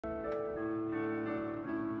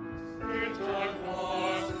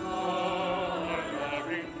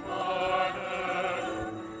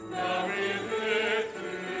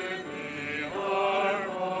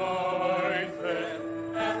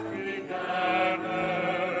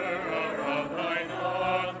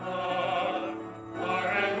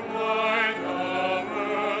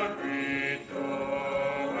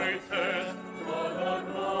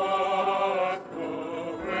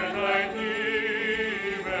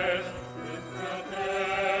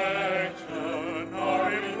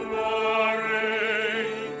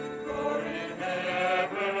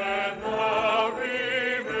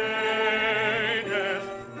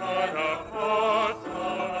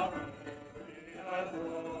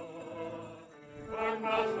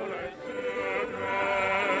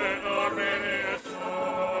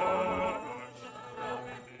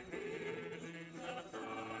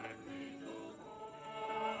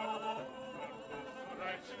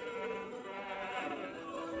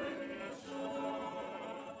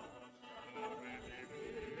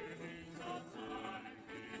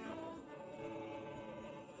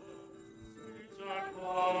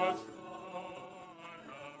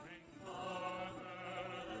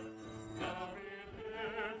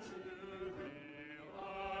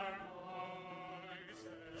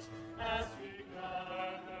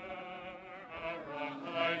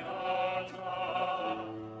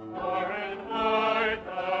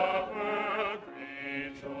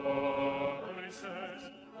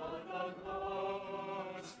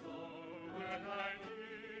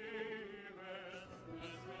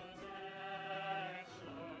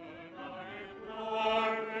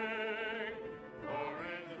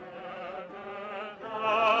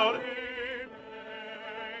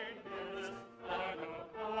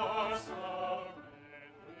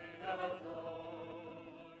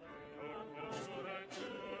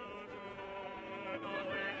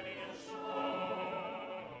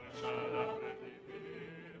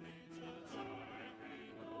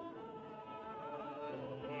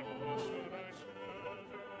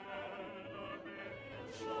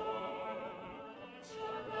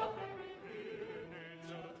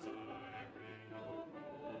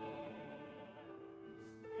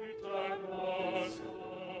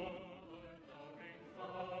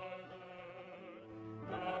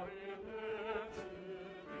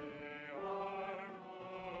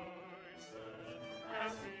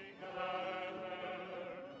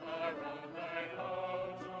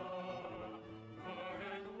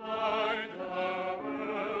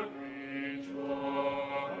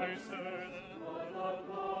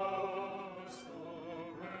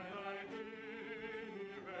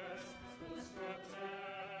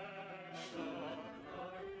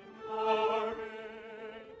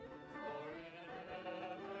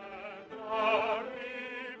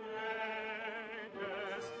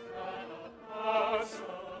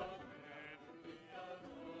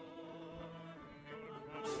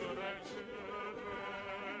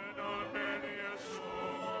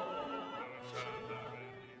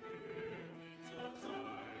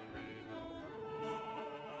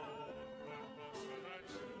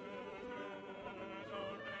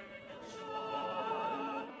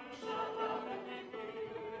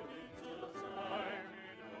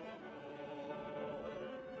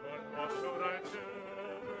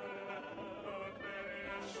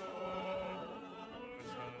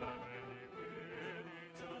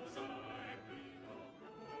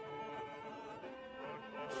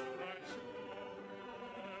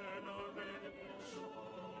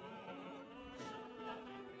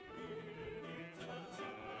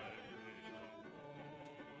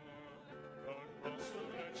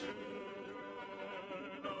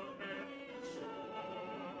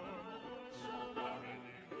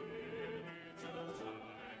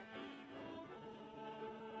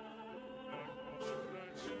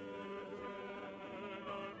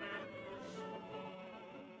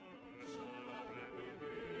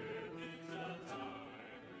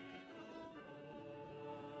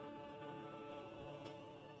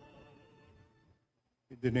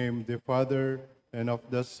In the name of the Father, and of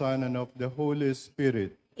the Son, and of the Holy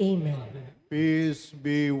Spirit. Amen. Peace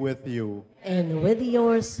be with you. And with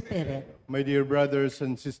your spirit. My dear brothers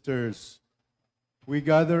and sisters, we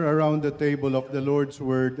gather around the table of the Lord's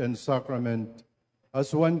Word and Sacrament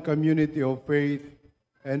as one community of faith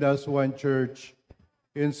and as one church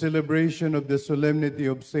in celebration of the solemnity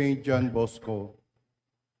of Saint John Bosco.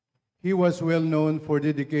 He was well known for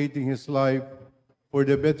dedicating his life for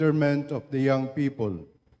the betterment of the young people.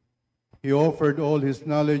 He offered all his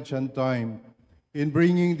knowledge and time in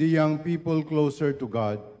bringing the young people closer to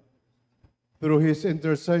God. Through his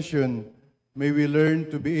intercession, may we learn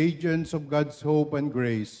to be agents of God's hope and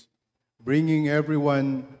grace, bringing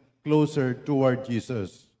everyone closer toward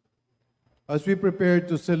Jesus. As we prepare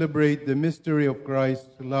to celebrate the mystery of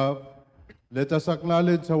Christ's love, let us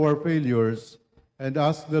acknowledge our failures and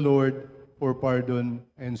ask the Lord for pardon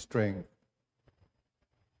and strength.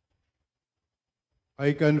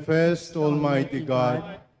 I confess to Almighty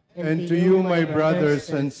God and to you, my brothers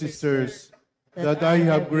and sisters, that I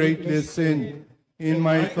have greatly sinned in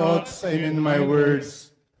my thoughts and in my words,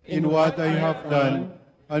 in what I have done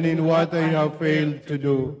and in what I have failed to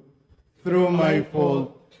do, through my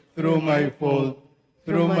fault, through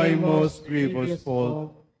my most grievous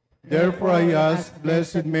fault. Therefore I ask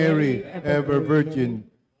Blessed Mary, ever Virgin,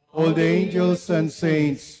 all the angels and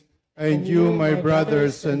saints, and you, my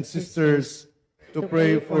brothers and sisters, to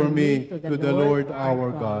pray for me to the Lord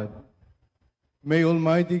our God. May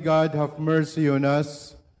Almighty God have mercy on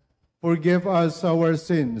us, forgive us our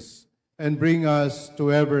sins, and bring us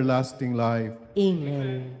to everlasting life.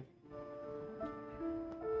 Amen.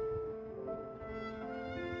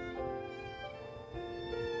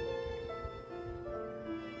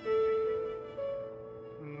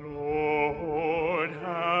 Lord,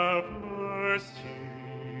 have mercy.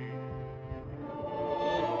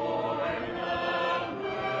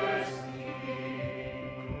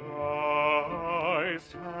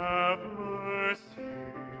 Christ, have mercy.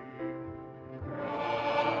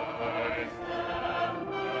 Christ, have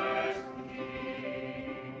mercy.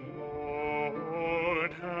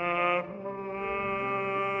 Lord, have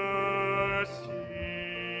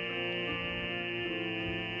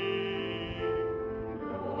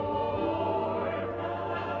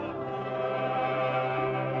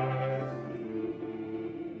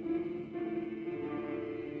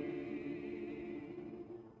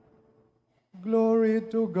Glory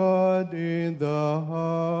to God in the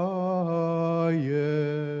highest.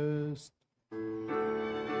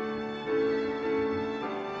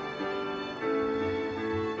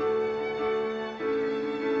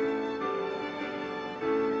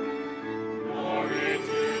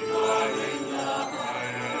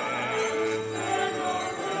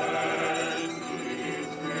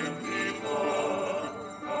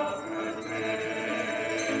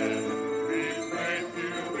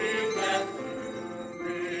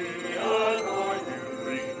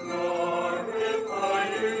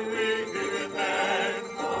 glorify you.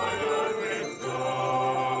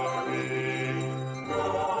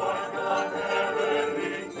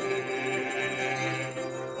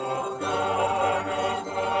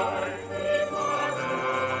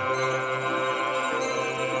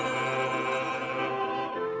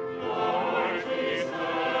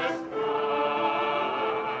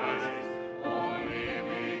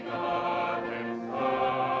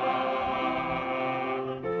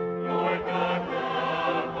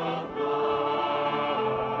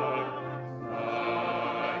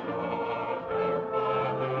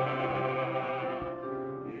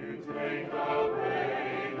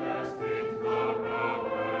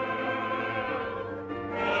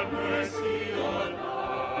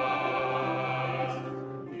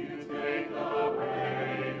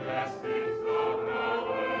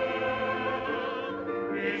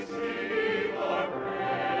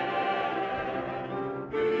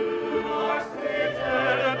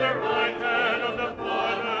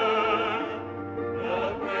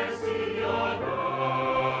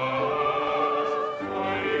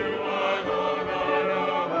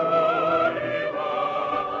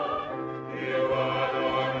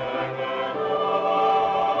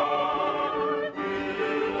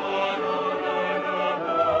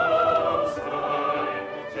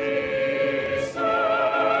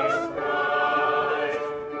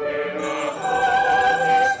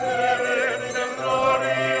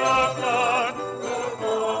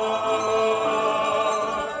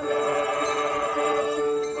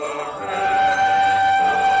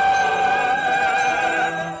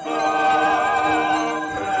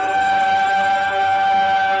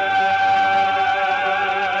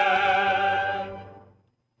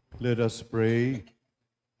 Let us pray.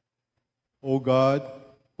 O God,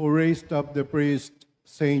 who raised up the priest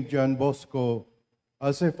Saint John Bosco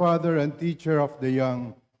as a father and teacher of the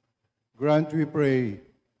young, grant, we pray,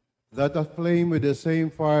 that aflame with the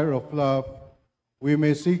same fire of love, we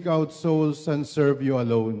may seek out souls and serve you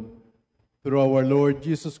alone. Through our Lord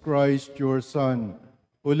Jesus Christ, your Son,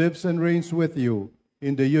 who lives and reigns with you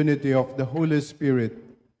in the unity of the Holy Spirit,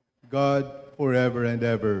 God, forever and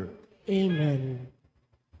ever. Amen.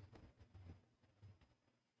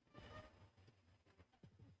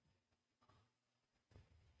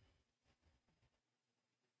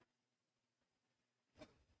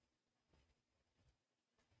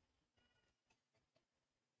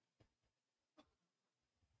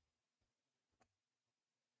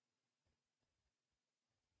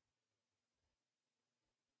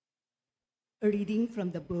 A reading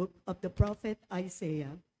from the book of the prophet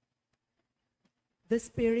Isaiah. The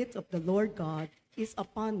Spirit of the Lord God is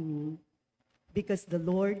upon me, because the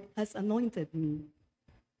Lord has anointed me.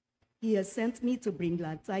 He has sent me to bring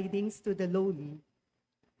glad tidings to the lowly,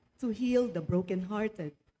 to heal the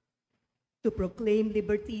brokenhearted, to proclaim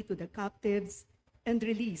liberty to the captives and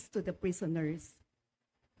release to the prisoners,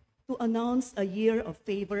 to announce a year of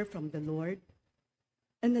favor from the Lord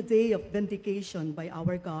and a day of vindication by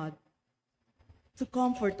our God, to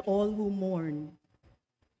comfort all who mourn,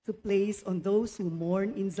 to place on those who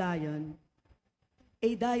mourn in Zion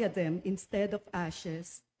a diadem instead of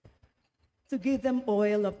ashes, to give them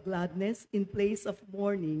oil of gladness in place of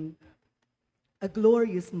mourning, a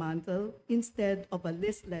glorious mantle instead of a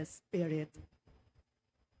listless spirit.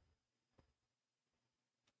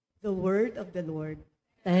 The word of the Lord.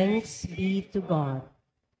 Thanks be to God.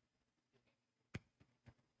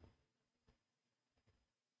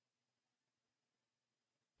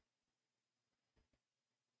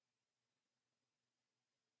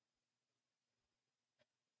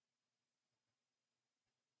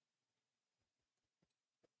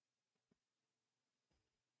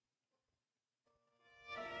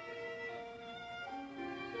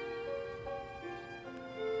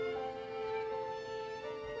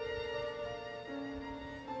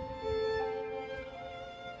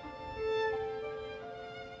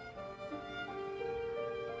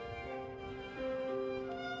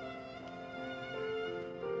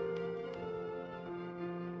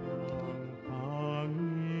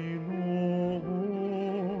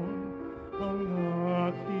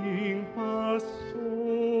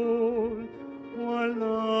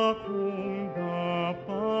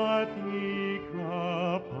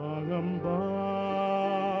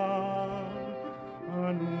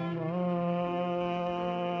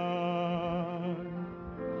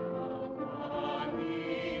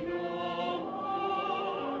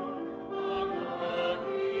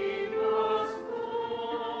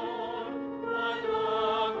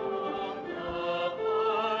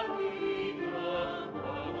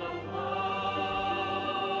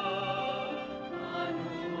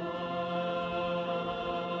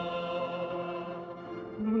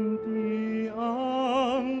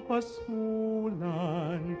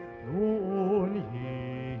 Pasmulan noon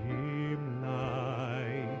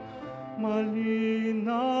himlay,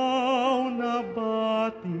 malinaw na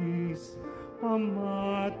batis,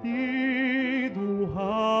 pamati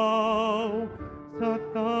duhaw, sa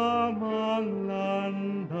tamang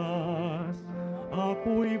landas,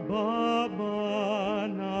 ako'y babanaagan,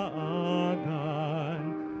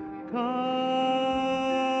 kay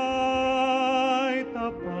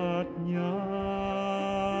tapat niya.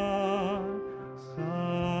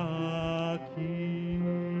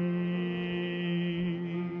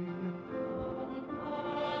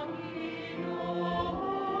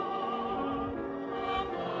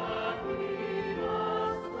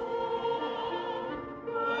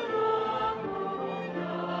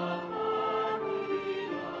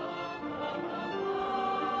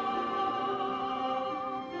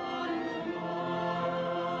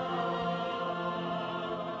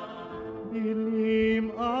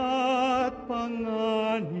 Dilim at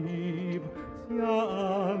panganib, siya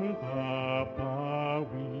ang papawid.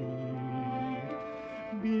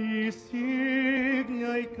 Bisig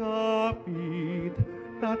niya'y kapit,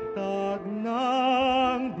 tatag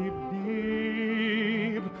ng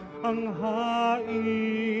dibdib. Ang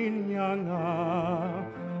hain niya nga,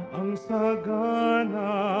 ang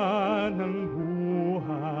sagana ng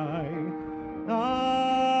buhay.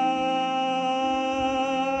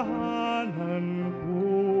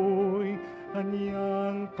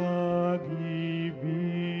 Kanyang pag-ibig.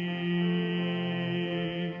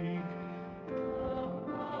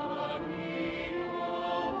 Panginoon,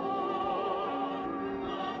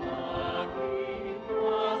 ang aking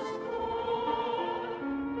pastor,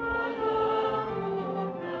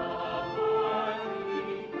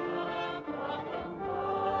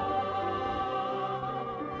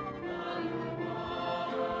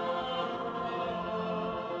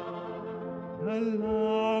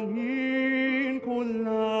 Dalangin ko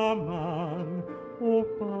lamang, O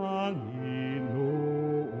Panginoon,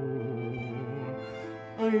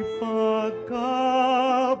 ay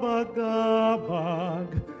pagkabagabag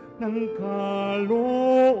ng kalooban,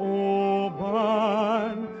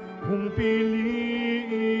 kung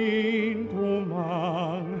piliin ko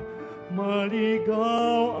mang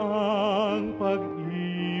maligaw ang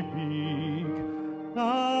pag-ibig.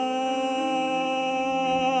 Tawagin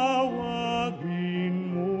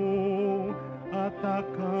mo at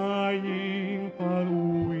akayin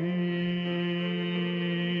paruwi.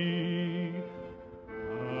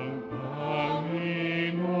 Ang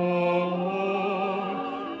Panginoon,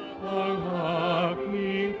 ang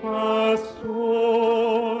aking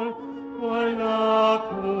pastor, wala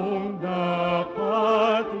kong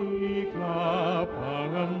dapat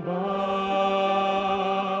ikapangamba.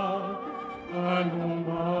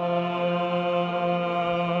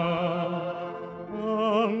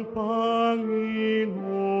 Ang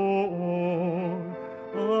Panginoon,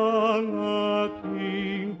 ang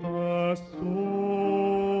aking pastor,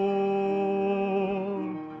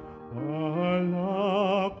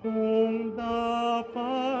 wala kong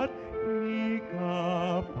dapat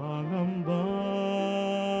ikapangamba.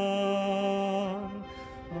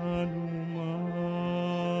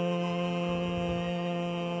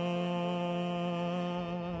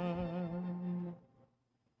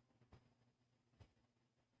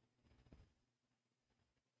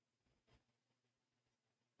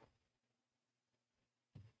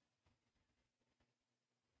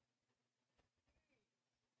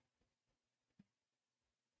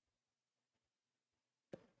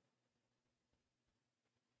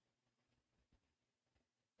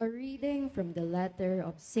 A reading from the letter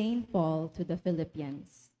of St. Paul to the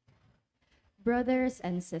Philippians. Brothers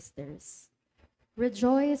and sisters,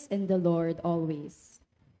 rejoice in the Lord always.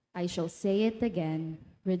 I shall say it again,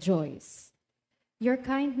 rejoice. Your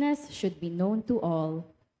kindness should be known to all.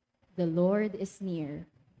 The Lord is near.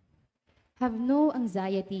 Have no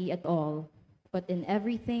anxiety at all, but in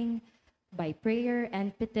everything, by prayer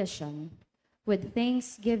and petition, with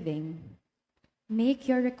thanksgiving, make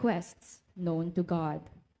your requests known to God.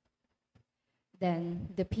 Then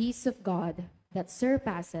the peace of God that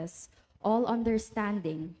surpasses all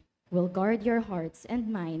understanding will guard your hearts and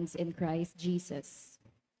minds in Christ Jesus.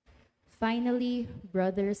 Finally,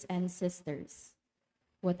 brothers and sisters,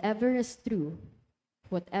 whatever is true,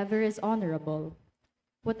 whatever is honorable,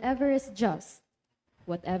 whatever is just,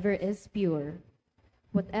 whatever is pure,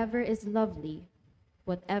 whatever is lovely,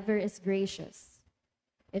 whatever is gracious,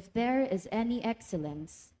 if there is any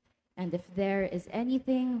excellence, and if there is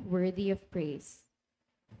anything worthy of praise,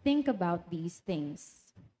 think about these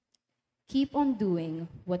things. Keep on doing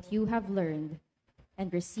what you have learned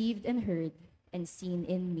and received and heard and seen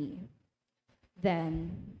in me.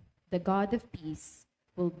 Then the God of peace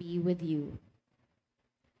will be with you.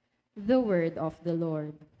 The word of the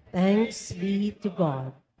Lord. Thanks be to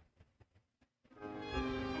God.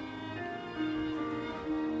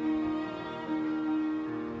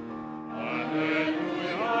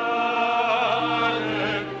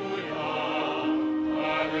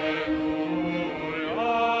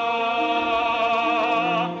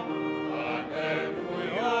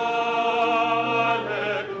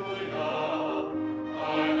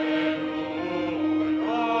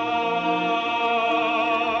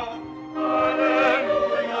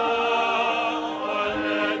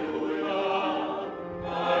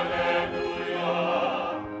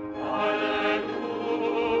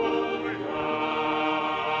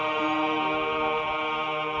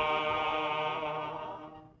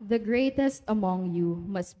 The greatest among you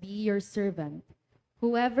must be your servant.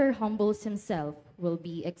 Whoever humbles himself will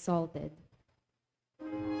be exalted.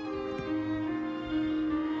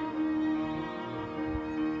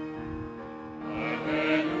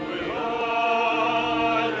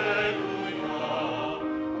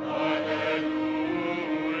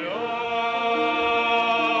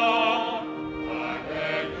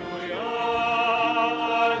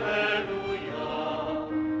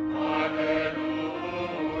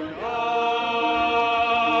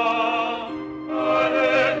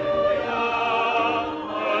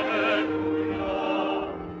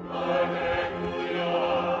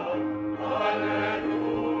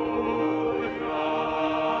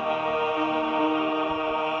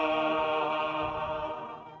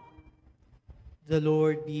 The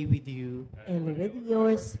Lord be with you. And with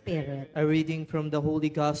your spirit. A reading from the Holy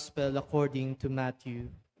Gospel according to Matthew.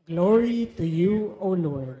 Glory to you, O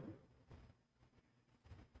Lord.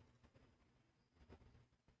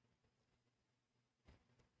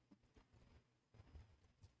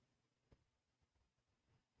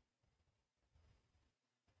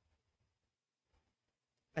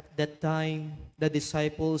 At that time, the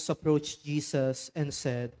disciples approached Jesus and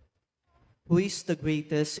said, "Who is the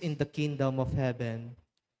greatest in the kingdom of heaven?"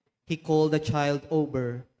 He called the child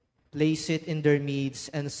over, placed it in their midst,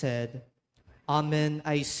 and said, "Amen,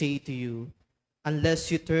 I say to you, unless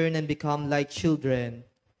you turn and become like children,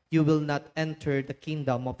 you will not enter the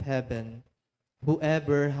kingdom of heaven.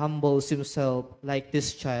 Whoever humbles himself like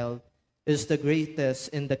this child is the greatest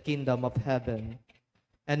in the kingdom of heaven.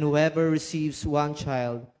 And whoever receives one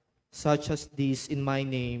child, such as this in my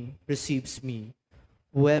name, receives me.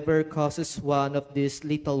 Whoever causes one of these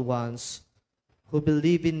little ones who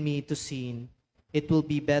believe in me to sin, it will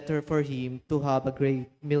be better for him to have a great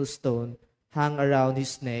millstone hung around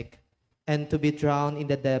his neck and to be drowned in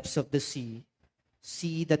the depths of the sea.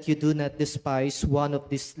 See that you do not despise one of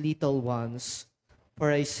these little ones,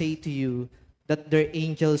 for I say to you that their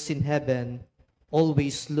angels in heaven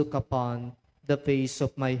always look upon the face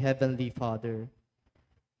of my heavenly Father."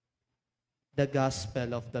 The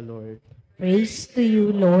Gospel of the Lord. Praise to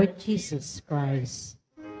you, Lord Jesus Christ.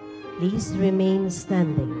 Please remain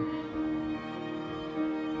standing.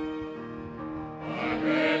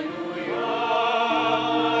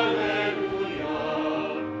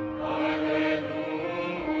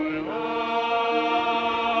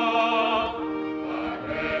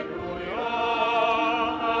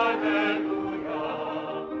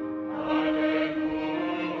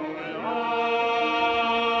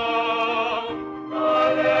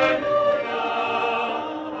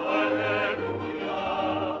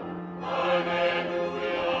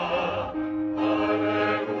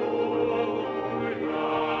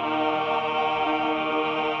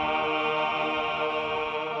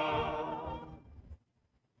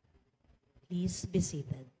 Please be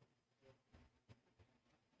seated.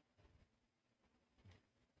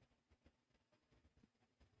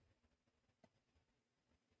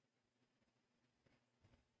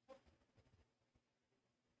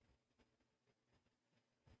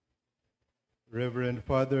 Reverend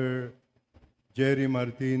Father Jerry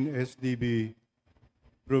Martin, SDB,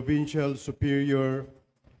 Provincial Superior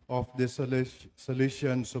of the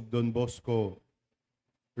Salesians of Don Bosco,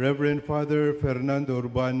 Reverend Father Fernando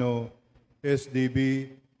Urbano,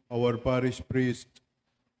 SDB, our parish priest,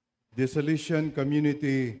 the Salesian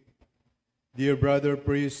community, dear brother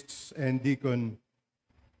priests and deacon,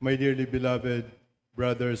 my dearly beloved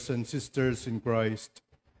brothers and sisters in Christ.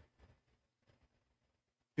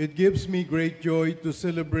 It gives me great joy to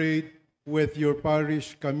celebrate with your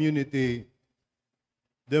parish community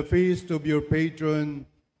the feast of your patron,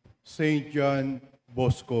 Saint John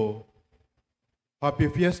Bosco. Happy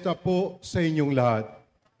Fiesta po sa inyong lahat.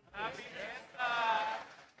 Happy Fiesta!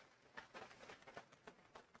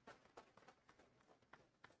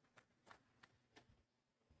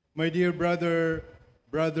 My dear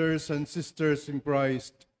brothers and sisters in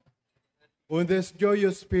Christ, on this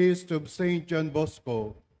joyous feast of Saint John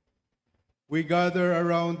Bosco, we gather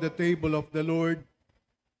around the table of the Lord,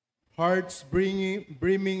 hearts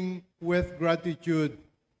brimming with gratitude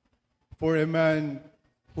for a man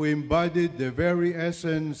who embodied the very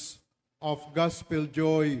essence of gospel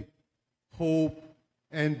joy, hope,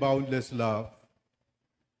 and boundless love.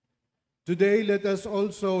 Today, let us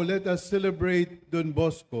celebrate Don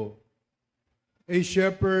Bosco, a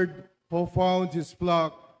shepherd who found his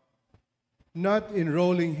flock not in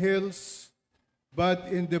rolling hills,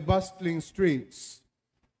 but in the bustling streets,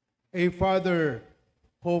 a father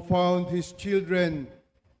who found his children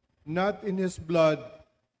not in his blood,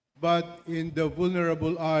 but in the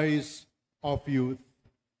vulnerable eyes of youth.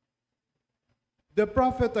 The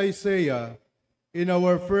prophet Isaiah, in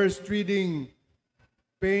our first reading,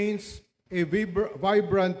 paints a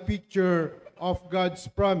vibrant picture of God's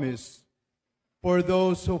promise for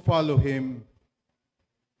those who follow him.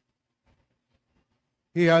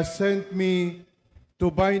 He has sent me to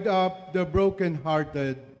bind up the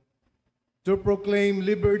brokenhearted, to proclaim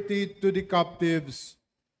liberty to the captives,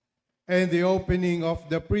 and the opening of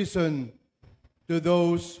the prison to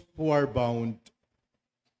those who are bound.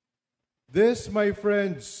 This, my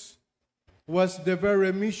friends, was the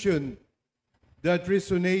very mission that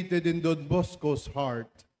resonated in Don Bosco's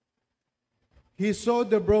heart. He saw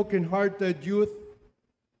the broken-hearted youth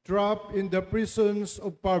trapped in the prisons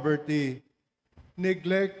of poverty,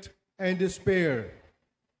 neglect, and despair,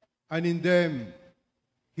 and in them,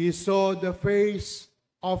 he saw the face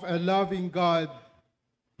of a loving God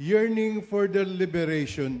yearning for their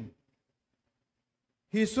liberation.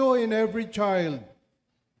 He saw in every child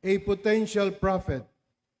a potential prophet,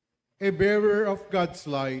 a bearer of God's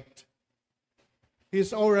light.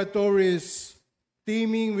 His oratories,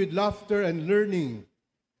 teeming with laughter and learning,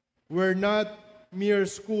 were not mere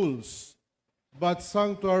schools, but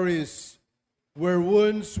sanctuaries where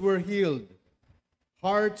wounds were healed,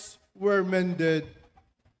 hearts were mended,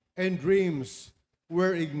 and dreams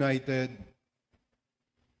were ignited.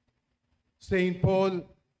 St. Paul,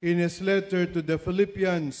 in his letter to the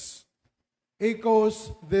Philippians,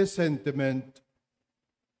 echoes this sentiment.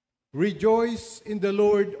 Rejoice in the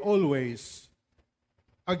Lord always.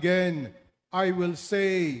 Again, I will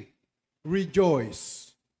say,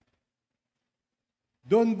 rejoice.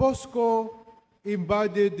 Don Bosco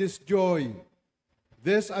embodied this joy,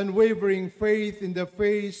 this unwavering faith in the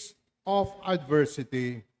face of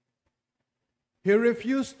adversity. He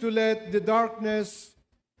refused to let the darkness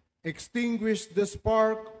extinguish the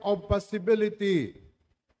spark of possibility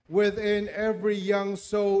within every young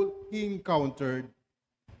soul he encountered.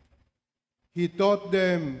 He taught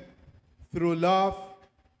them through love,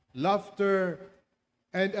 laughter,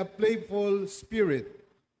 and a playful spirit,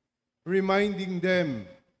 reminding them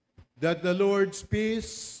that the Lord's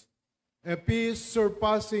peace, a peace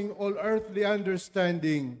surpassing all earthly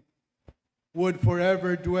understanding, would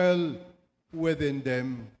forever dwell within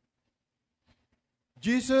them.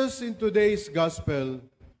 Jesus in today's gospel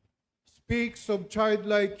speaks of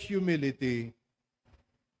childlike humility.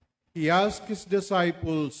 He asked his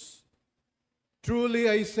disciples, "Truly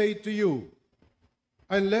I say to you,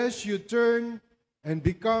 unless you turn and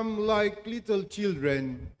become like little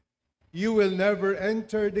children, you will never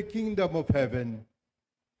enter the kingdom of heaven."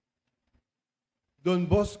 Don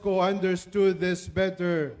Bosco understood this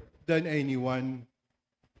better than anyone.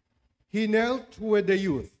 He knelt with the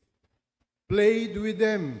youth, played with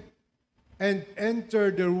them, and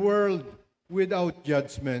entered the world without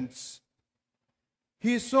judgments.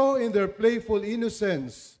 He saw in their playful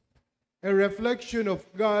innocence a reflection of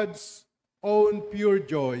God's own pure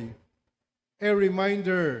joy, a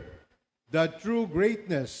reminder that true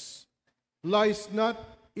greatness lies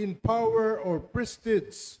not in power or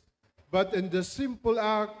prestige, but in the simple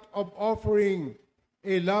act of offering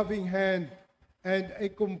a loving hand and a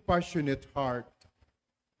compassionate heart.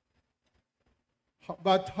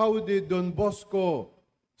 But how did Don Bosco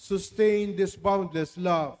sustain this boundless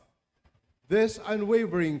love, this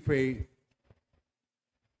unwavering faith?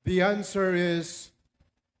 The answer is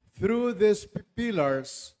through these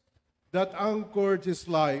pillars that anchored his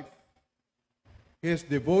life: his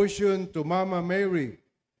devotion to Mama Mary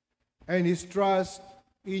and his trust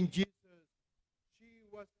in Jesus. She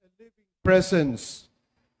was a living presence,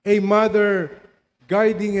 a mother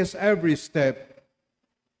guiding his every step.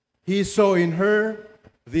 He saw in her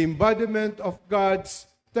the embodiment of God's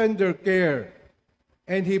tender care,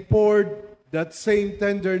 and he poured that same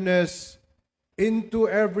tenderness into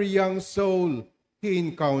every young soul he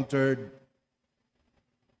encountered.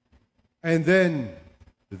 And then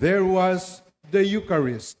there was the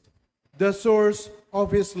Eucharist, the source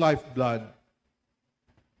of his lifeblood.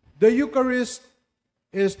 The Eucharist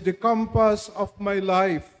is the compass of my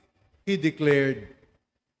life, he declared,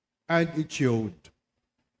 and it showed.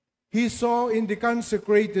 He saw in the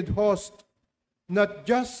consecrated host not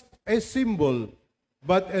just a symbol,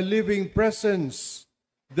 but a living presence,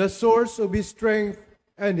 the source of his strength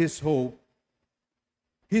and his hope.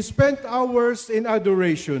 He spent hours in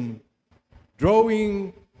adoration,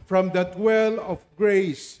 drawing from that well of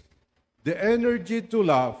grace the energy to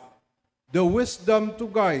love, the wisdom to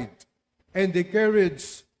guide, and the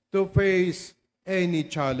courage to face any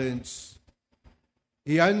challenge.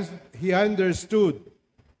 He understood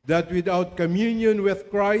that without communion with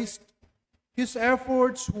Christ, his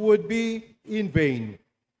efforts would be in vain.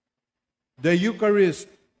 The Eucharist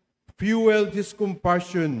fueled his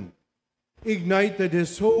compassion, ignited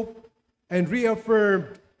his hope, and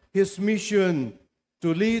reaffirmed his mission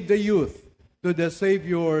to lead the youth to the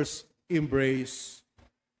Savior's embrace.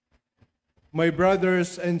 My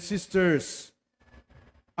brothers and sisters,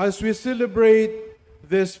 as we celebrate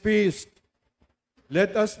this feast,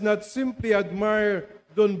 let us not simply admire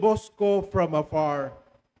Don Bosco from afar.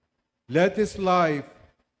 Let his life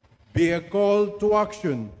be a call to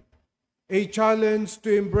action, a challenge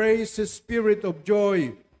to embrace his spirit of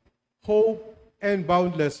joy, hope, and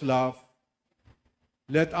boundless love.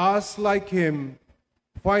 Let us, like him,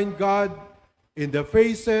 find God in the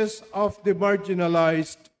faces of the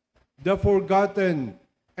marginalized, the forgotten,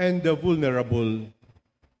 and the vulnerable.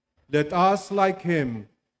 Let us, like him,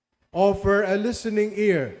 offer a listening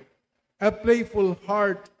ear, a playful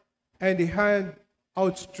heart, and a hand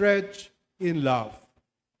outstretched in love.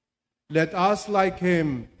 Let us, like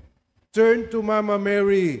him, turn to Mama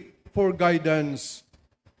Mary for guidance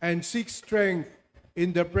and seek strength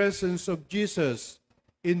in the presence of Jesus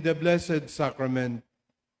in the Blessed Sacrament.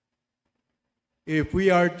 If we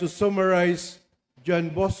are to summarize John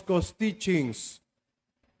Bosco's teachings,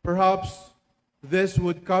 perhaps this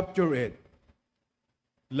would capture it.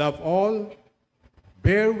 Love all,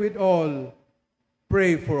 bear with all,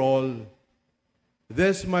 pray for all.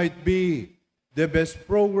 This might be the best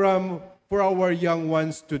program for our young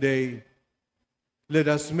ones today. Let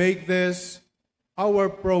us make this our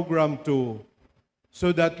program too,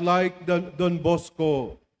 so that like Don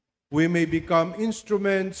Bosco, we may become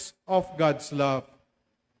instruments of God's love,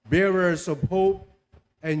 bearers of hope,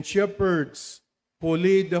 and shepherds who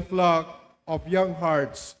lead the flock of young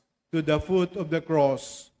hearts to the foot of the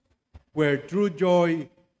cross, where true joy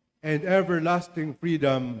and everlasting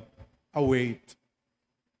freedom await.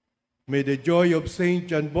 May the joy of Saint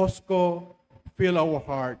John Bosco fill our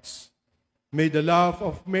hearts. May the love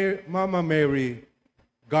of Mama Mary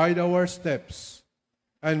guide our steps,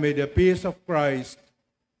 and may the peace of Christ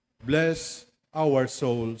bless our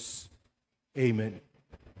souls. Amen.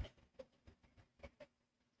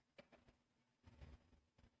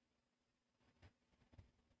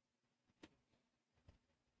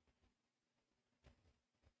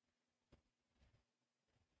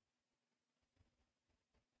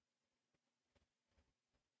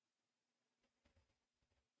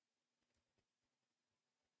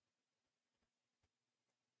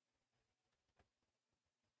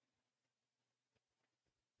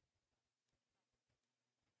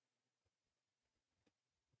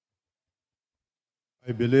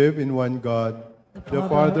 I believe in one God, the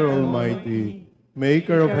Father Almighty,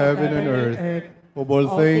 maker of heaven and earth, of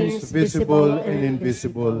all things visible and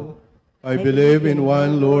invisible. I believe in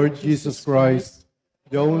one Lord Jesus Christ,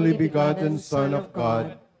 the only begotten Son of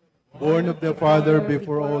God, born of the Father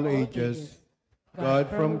before all ages, God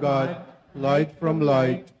from God, light from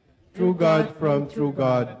light, true God from true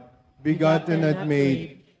God, begotten and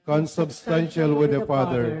made, consubstantial with the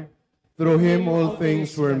Father. Through him all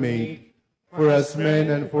things were made. For us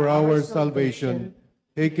men and for our salvation,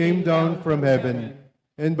 he came down from heaven,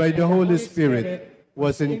 and by the Holy Spirit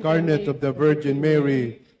was incarnate of the Virgin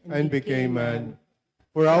Mary and became man.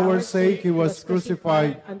 For our sake he was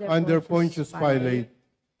crucified under Pontius Pilate.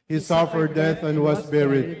 He suffered death and was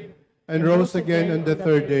buried, and rose again on the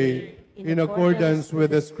third day, in accordance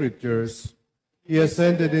with the Scriptures. He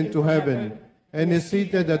ascended into heaven, and is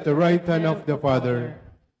seated at the right hand of the Father.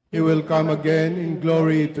 He will come again in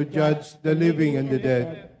glory to judge the living and the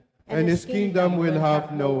dead, and his kingdom will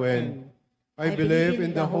have no end. I believe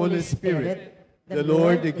in the Holy Spirit, the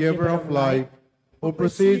Lord, the giver of life, who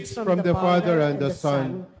proceeds from the Father and the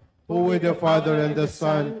Son, who with the Father and the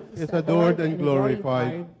Son is adored and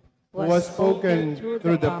glorified, who was spoken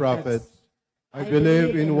through the prophets. I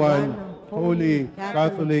believe in one holy,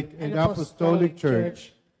 Catholic, and Apostolic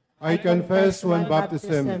Church. I confess one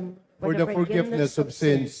baptism for the forgiveness of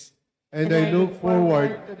sins, and I look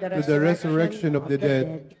forward to the resurrection of the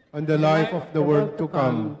dead and the life of the world to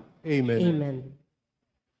come. Amen. Amen.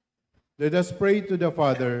 Let us pray to the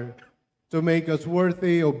Father to make us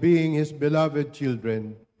worthy of being his beloved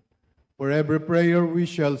children. For every prayer we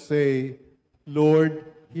shall say, Lord,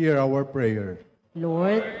 hear our prayer.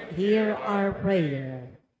 Lord, hear our prayer.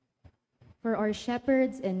 For our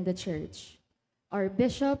shepherds in the church, our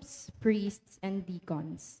bishops, priests, and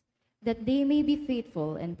deacons, that they may be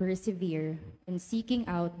faithful and persevere in seeking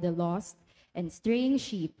out the lost and straying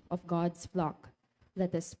sheep of God's flock.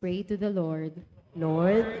 Let us pray to the Lord.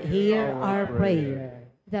 Lord, hear our prayer.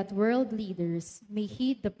 That world leaders may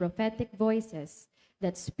heed the prophetic voices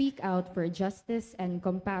that speak out for justice and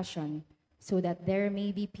compassion, so that there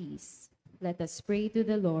may be peace. Let us pray to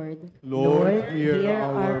the Lord. Lord, hear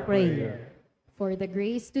our prayer. For the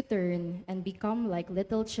grace to turn and become like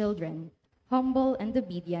little children, humble and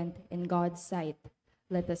obedient in God's sight.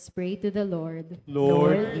 Let us pray to the Lord.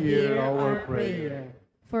 Lord, hear our prayer.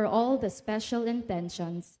 For all the special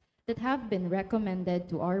intentions that have been recommended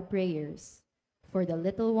to our prayers, for the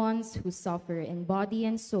little ones who suffer in body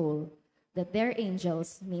and soul, that their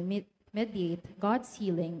angels may mediate God's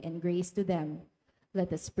healing and grace to them.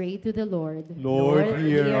 Let us pray to the Lord. Lord,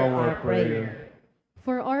 hear our prayer.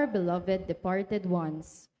 For our beloved departed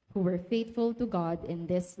ones, who were faithful to God in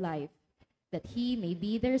this life, that he may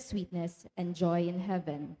be their sweetness and joy in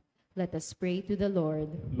heaven. Let us pray to the Lord.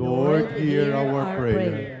 Lord, hear our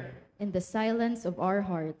prayer. In the silence of our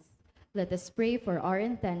hearts, let us pray for our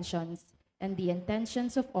intentions and the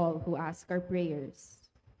intentions of all who ask our prayers.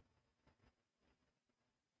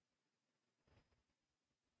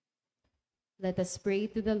 Let us pray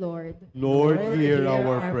to the Lord. Lord, hear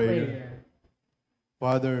our prayer.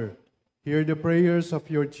 Father, hear the prayers of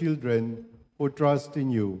your children who trust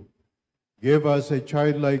in you. Give us a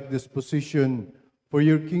childlike disposition, for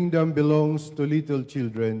your kingdom belongs to little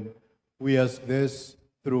children We ask this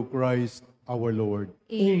through Christ our Lord.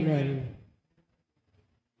 Amen.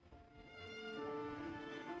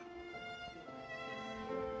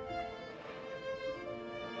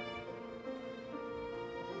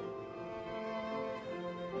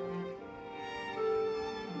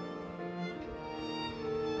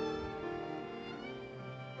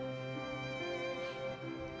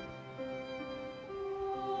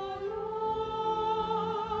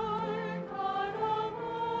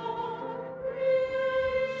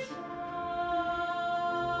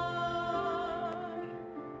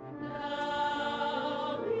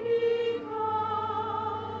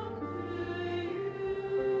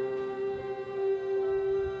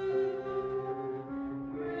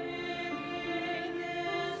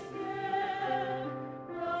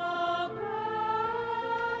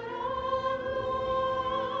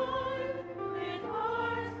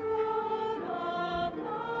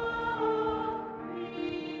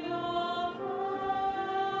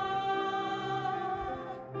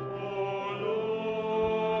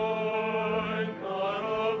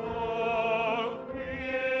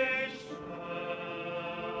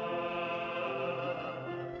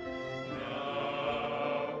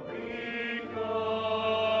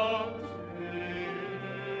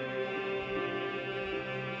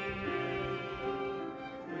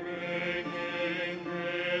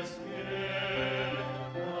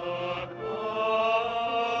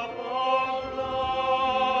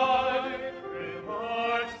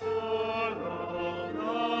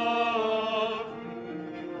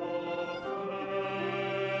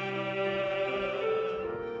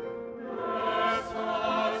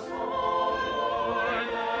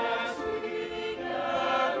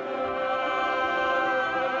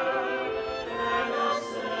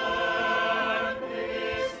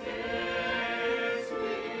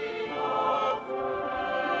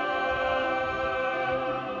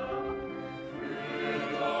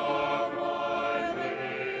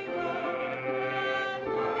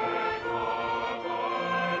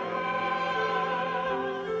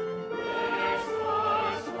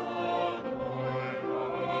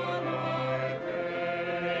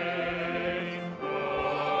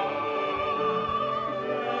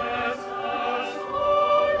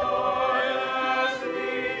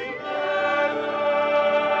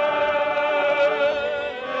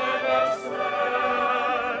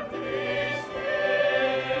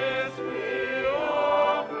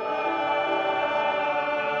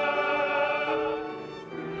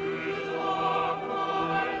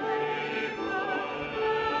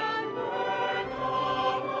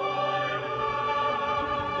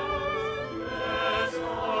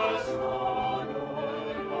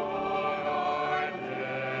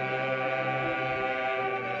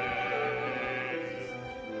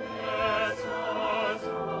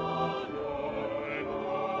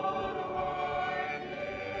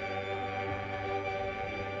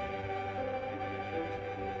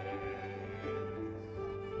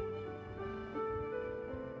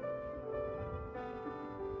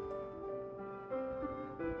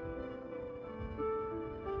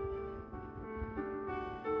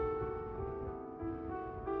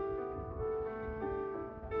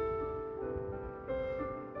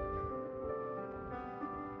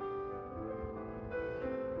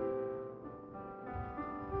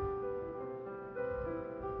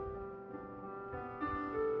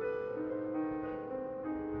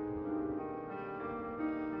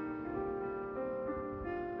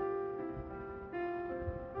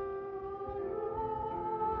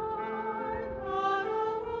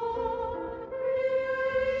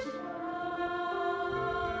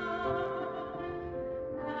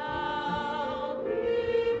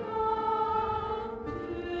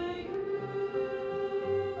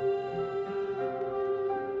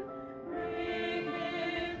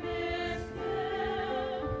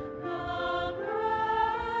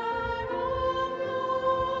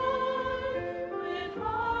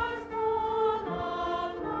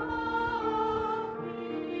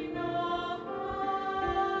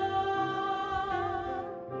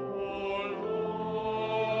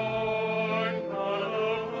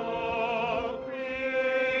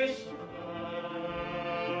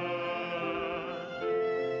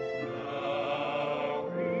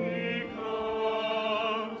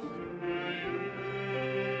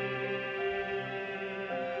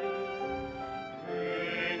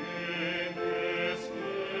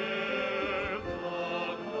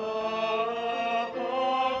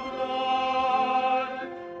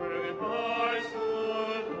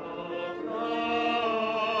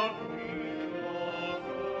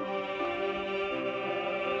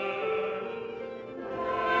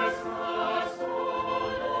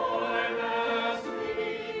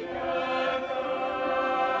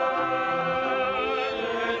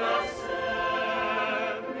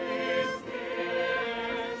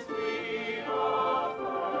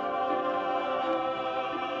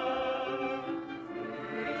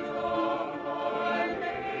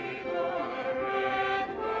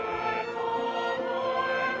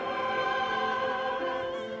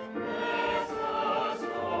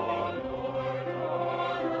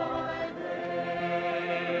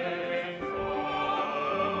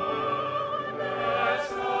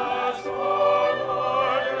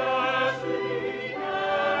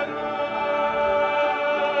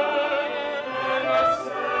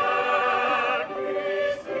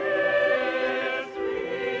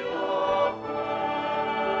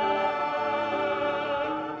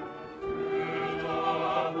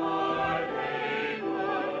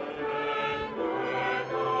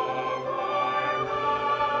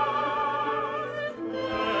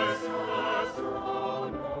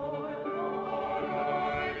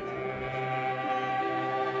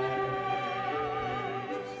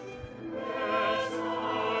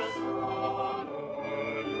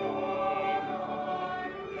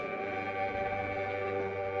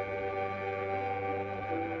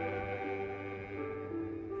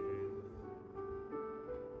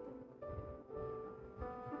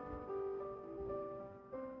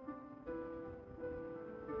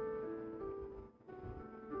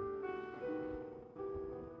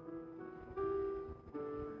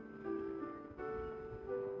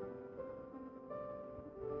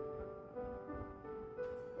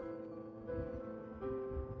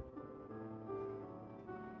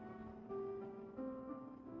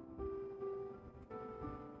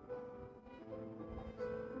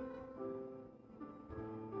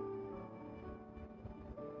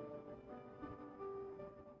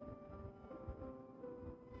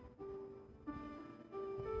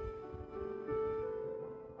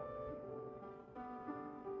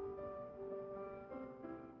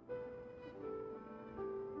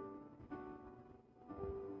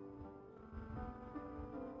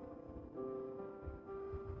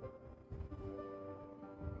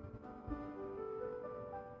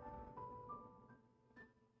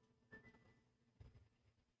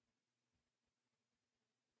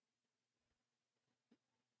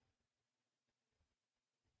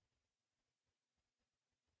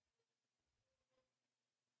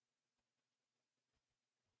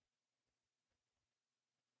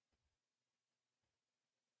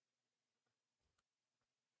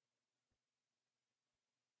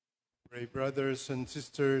 Pray, brothers and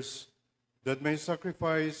sisters, that my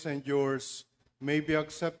sacrifice and yours may be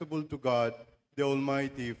acceptable to God, the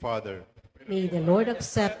Almighty Father. May the Lord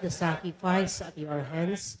accept the sacrifice at your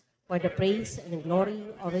hands for the praise and glory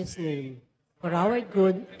of his name, for our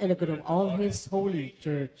good and the good of all his holy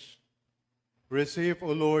church. Receive,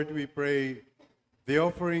 O Lord, we pray, the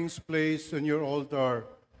offerings placed on your altar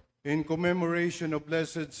in commemoration of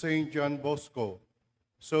blessed Saint John Bosco,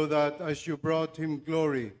 so that as you brought him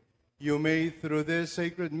glory, you may, through these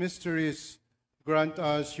sacred mysteries, grant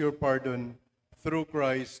us your pardon, through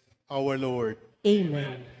Christ our Lord.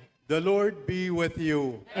 Amen. The Lord be with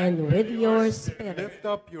you. And with your spirit, Lift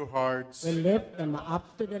up your hearts. we lift them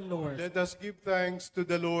up to the Lord. Let us give thanks to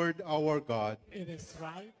the Lord our God. It is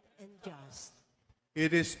right and just.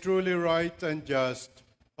 It is truly right and just,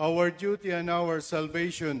 our duty and our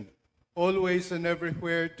salvation, always and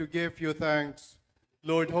everywhere to give you thanks,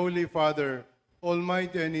 Lord, Holy Father,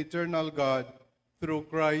 Almighty and eternal God, through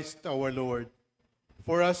Christ our Lord.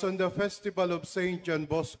 For us on the festival of Saint John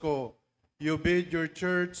Bosco, you bid your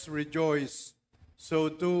church rejoice. So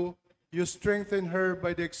too, you strengthen her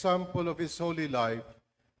by the example of his holy life.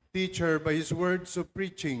 Teach her by his words of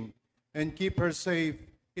preaching, and keep her safe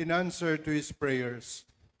in answer to his prayers.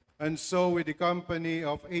 And so, with the company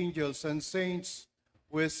of angels and saints,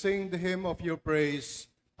 we sing the hymn of your praise,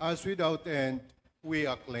 as without end we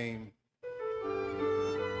acclaim.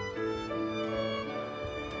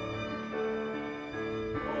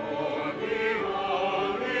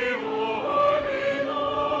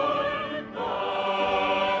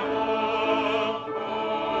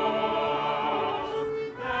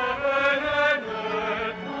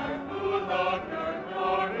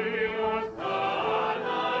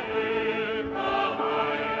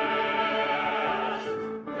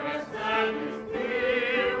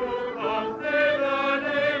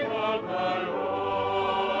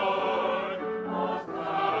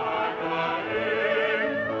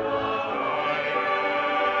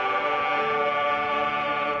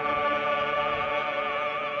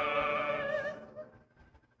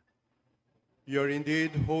 You are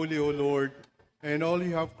indeed holy, O Lord, and all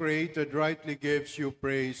you have created rightly gives you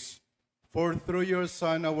praise. For through your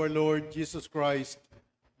Son, our Lord Jesus Christ,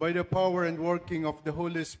 by the power and working of the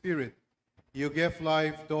Holy Spirit, you give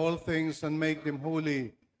life to all things and make them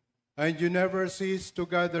holy. And you never cease to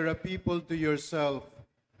gather a people to yourself,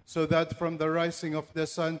 so that from the rising of the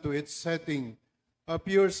sun to its setting, a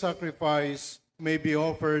pure sacrifice may be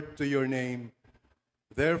offered to your name.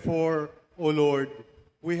 Therefore, O Lord,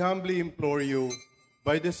 we humbly implore you,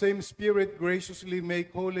 by the same Spirit, graciously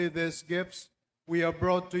make holy these gifts we have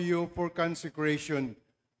brought to you for consecration,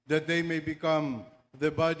 that they may become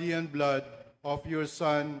the body and blood of your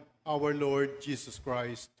Son, our Lord Jesus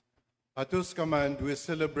Christ. At whose command we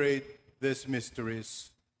celebrate these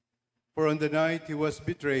mysteries. For on the night he was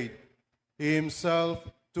betrayed, he himself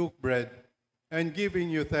took bread, and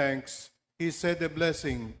giving you thanks, he said a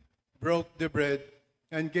blessing, broke the bread,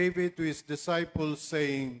 and gave it to his disciples,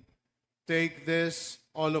 saying, "Take this,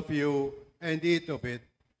 all of you, and eat of it,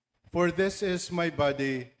 for this is my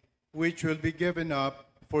body, which will be given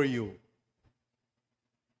up for you."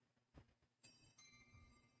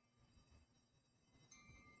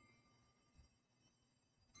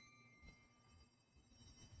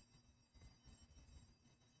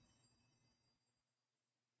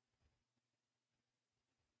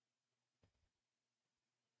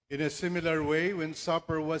 In a similar way, when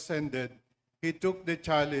supper was ended, he took the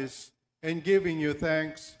chalice, and giving you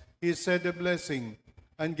thanks, he said a blessing,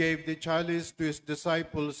 and gave the chalice to his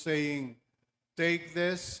disciples, saying, "Take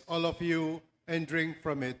this, all of you, and drink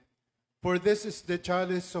from it. For this is the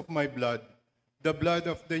chalice of my blood, the blood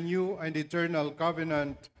of the new and eternal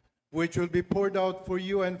covenant, which will be poured out for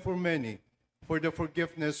you and for many, for the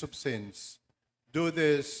forgiveness of sins. Do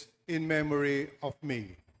this in memory of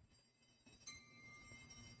me."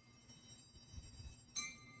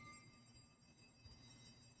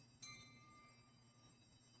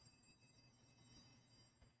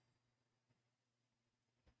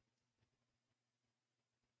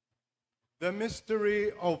 The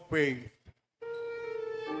mystery of faith.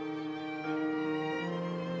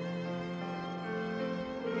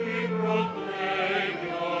 We proclaim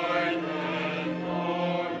your name, O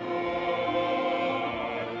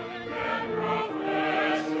Lord, and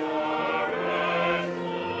profess your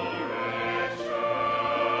resurrection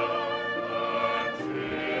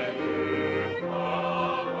until you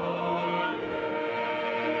come again.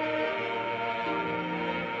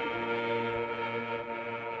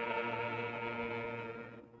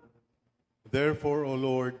 Therefore, O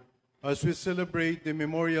Lord, as we celebrate the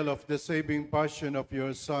memorial of the saving passion of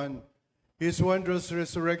your Son, his wondrous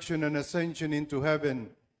resurrection and ascension into heaven,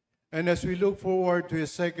 and as we look forward to his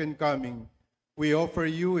second coming, we offer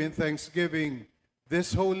you in thanksgiving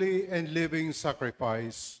this holy and living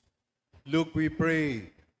sacrifice. Look, we pray,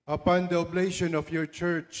 upon the oblation of your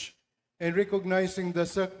church, and recognizing the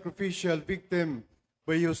sacrificial victim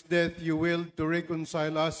by whose death you willed to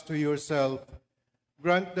reconcile us to yourself.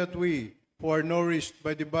 Grant that we, who are nourished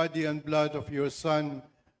by the body and blood of your Son,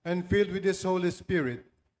 and filled with his Holy Spirit,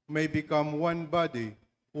 may become one body,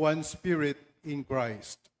 one spirit in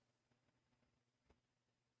Christ.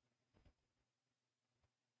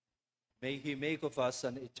 May he make of us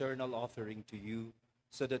an eternal offering to you,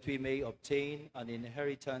 so that we may obtain an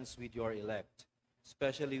inheritance with your elect,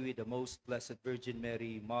 especially with the most blessed Virgin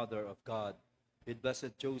Mary, Mother of God, with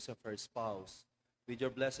blessed Joseph, her spouse, with your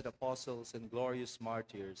blessed apostles and glorious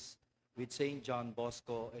martyrs, with Saint John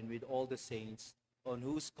Bosco, and with all the saints, on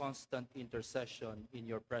whose constant intercession in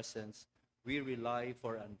your presence we rely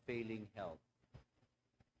for unfailing help.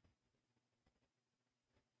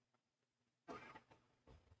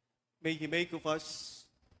 May he make of us,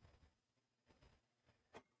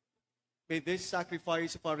 may this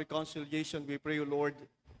sacrifice of our reconciliation, we pray, O Lord,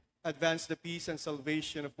 advance the peace and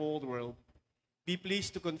salvation of all the world. Be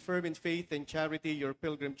pleased to confirm in faith and charity your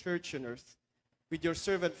pilgrim church on earth, with your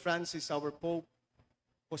servant Francis, our Pope,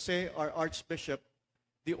 Jose, our Archbishop,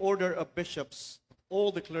 the order of bishops,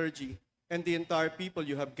 all the clergy, and the entire people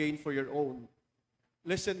you have gained for your own.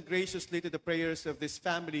 Listen graciously to the prayers of this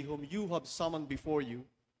family whom you have summoned before you.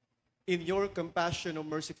 In your compassion, O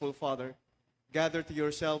merciful Father, gather to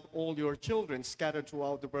yourself all your children scattered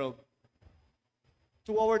throughout the world.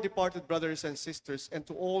 To our departed brothers and sisters, and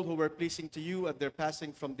to all who were pleasing to you at their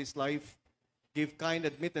passing from this life, give kind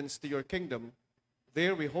admittance to your kingdom.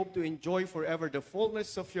 There we hope to enjoy forever the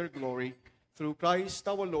fullness of your glory, through Christ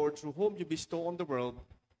our Lord, through whom you bestow on the world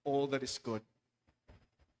all that is good.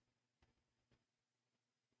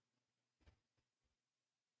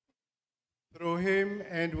 Through him,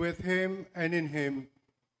 and with him, and in him,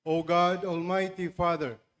 O God, Almighty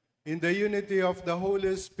Father, in the unity of the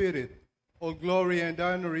Holy Spirit, all glory and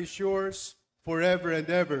honor is yours forever and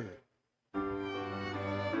ever.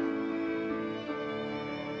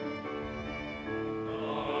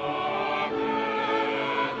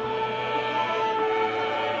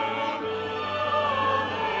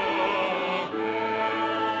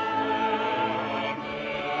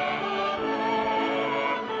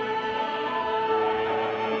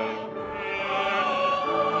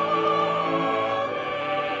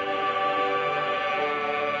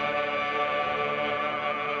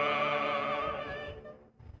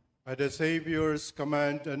 At the Savior's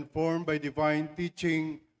command and formed by divine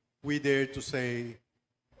teaching, we dare to say,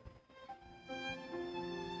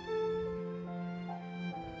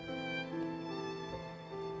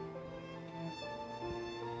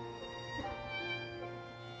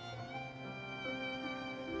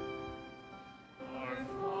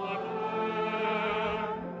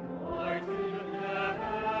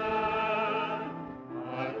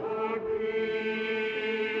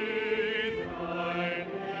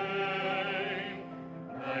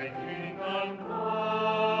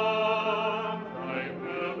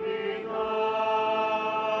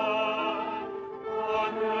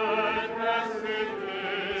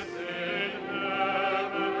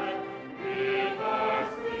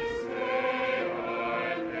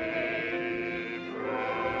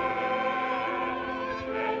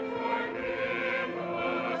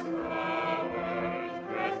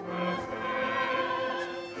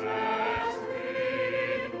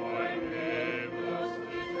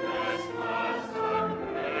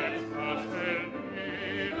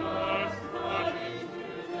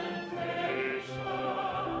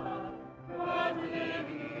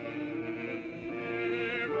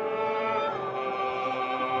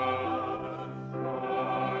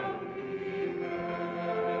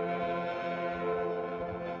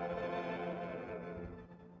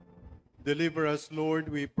 deliver us, Lord,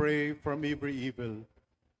 we pray, from every evil.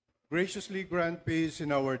 Graciously grant peace in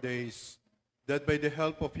our days, that by the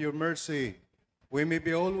help of your mercy, we may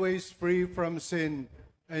be always free from sin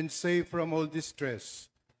and safe from all distress,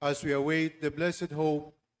 as we await the blessed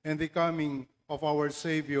hope and the coming of our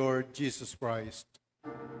Savior, Jesus Christ.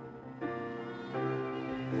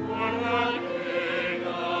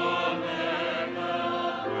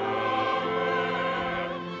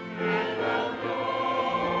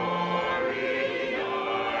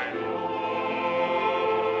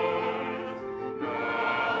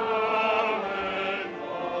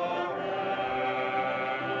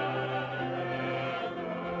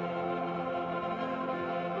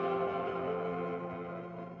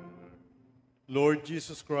 Lord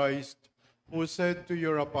Jesus Christ, who said to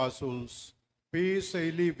your apostles, "Peace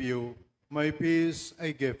I leave you, my peace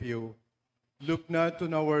I give you." Look not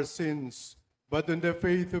on our sins, but on the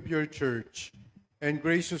faith of your church, and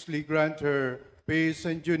graciously grant her peace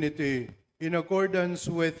and unity in accordance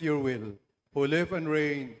with your will, who live and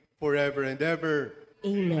reign forever and ever.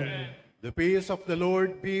 Amen. The peace of the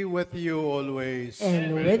Lord be with you always.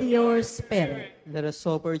 And with your spirit. Let us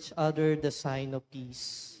offer each other the sign of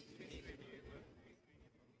peace.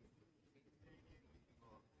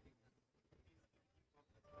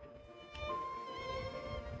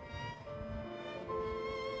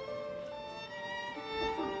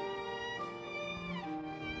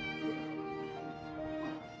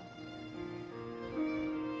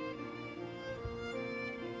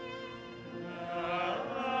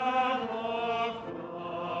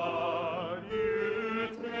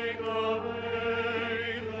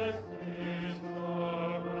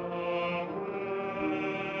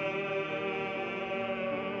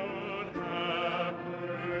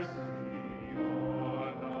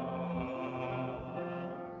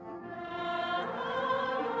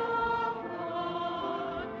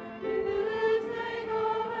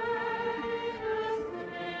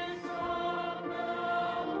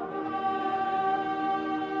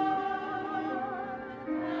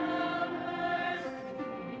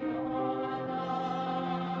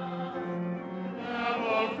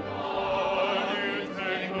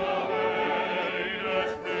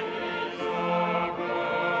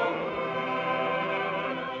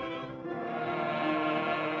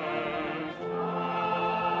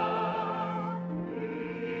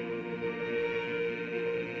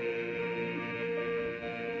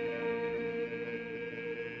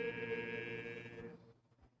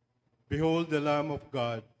 Behold the Lamb of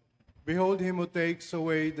God. Behold him who takes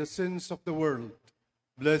away the sins of the world.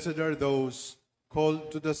 Blessed are those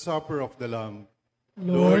called to the supper of the Lamb.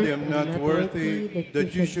 Lord, I am not worthy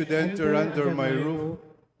that you should enter under my roof,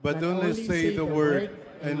 but only say the word,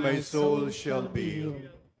 and my soul shall be healed.